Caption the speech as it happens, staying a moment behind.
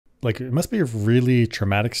like it must be really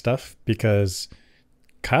traumatic stuff because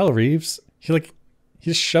Kyle Reeves, he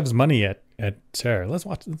just shoves money at Sarah. Let's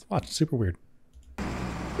watch. It's super weird.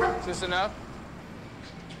 Is this enough?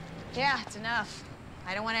 Yeah, it's enough.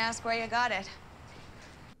 I don't want to ask where you got it.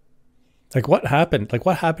 Like what happened? Like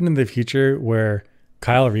what happened in the future where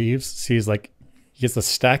Kyle Reeves sees like he gets a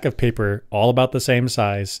stack of paper all about the same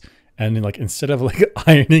size, and then like instead of like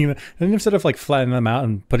ironing them, and instead of like flattening them out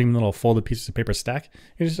and putting them in little folded pieces of paper stack,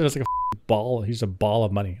 he just does like a ball. He's a ball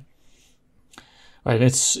of money. Right.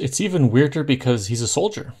 It's even weirder because he's a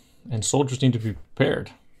soldier, and soldiers need to be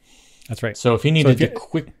prepared. That's right. So if he needed to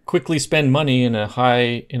quickly spend money in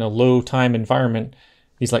a low time environment,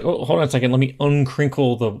 he's like, oh, hold on a second, let me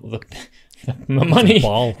uncrinkle the money.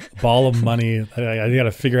 Ball of money. I got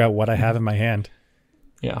to figure out what I have in my hand.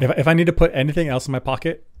 Yeah. If I need to put anything else in my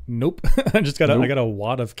pocket, nope. I got a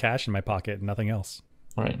wad of cash in my pocket and nothing else.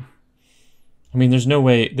 All right. I mean, there's no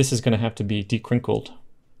way this is going to have to be decrinkled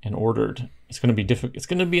and ordered. It's going to be difficult. It's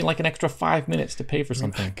going to be like an extra 5 minutes to pay for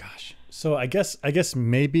something. Oh, gosh. So I guess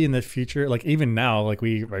maybe in the future, like even now, like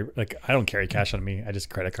I don't carry cash on me. I just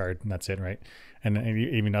credit card and that's it, right? And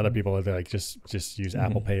even other people, they like just use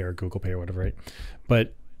Apple Pay or Google Pay or whatever, right?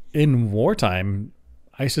 But in wartime,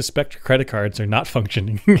 I suspect credit cards are not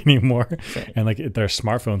functioning anymore, right. And like their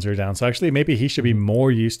smartphones are down. So actually, maybe he should be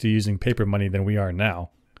more used to using paper money than we are now.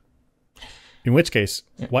 In which case,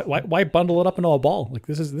 why bundle it up into a ball? Like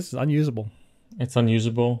this is unusable. It's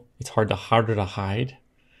unusable. It's harder to hide.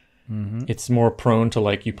 It's more prone to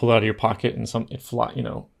like you pull it out of your pocket and it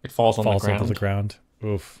falls on the ground. Onto the ground.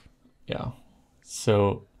 Oof. Yeah.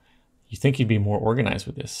 So you think you'd be more organized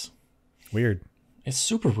with this? Weird. It's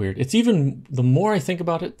super weird. It's even the more I think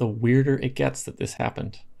about it, the weirder it gets that this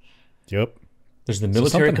happened. Yep. There's the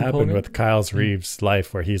military something component. Happened with Kyle Reeves'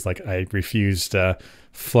 life where he's like, I refuse to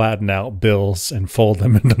flatten out bills and fold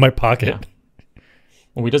them into my pocket. Yeah.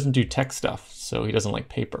 Well, he doesn't do tech stuff, so he doesn't like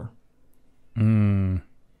paper.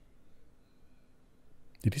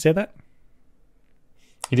 Did he say that?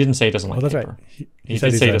 He didn't say he doesn't like that's paper. Right. He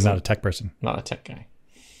said he's not a tech person. Not a tech guy.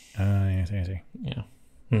 I see.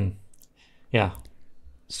 Yeah. Yeah.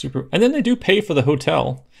 Super. And then they do pay for the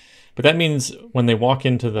hotel. But that means when they walk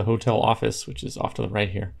into the hotel office, which is off to the right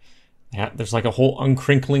here, there's like a whole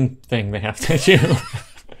uncrinkling thing they have to do.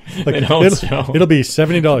 Like, it'll be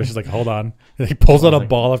 $70. He's like, hold on. And he pulls out a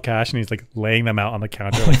ball of cash and he's like laying them out on the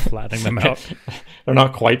counter, like flattening them out. They're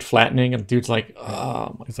not quite flattening, and dude's like,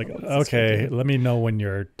 oh. He's like, okay, let me know when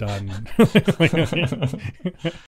you're done.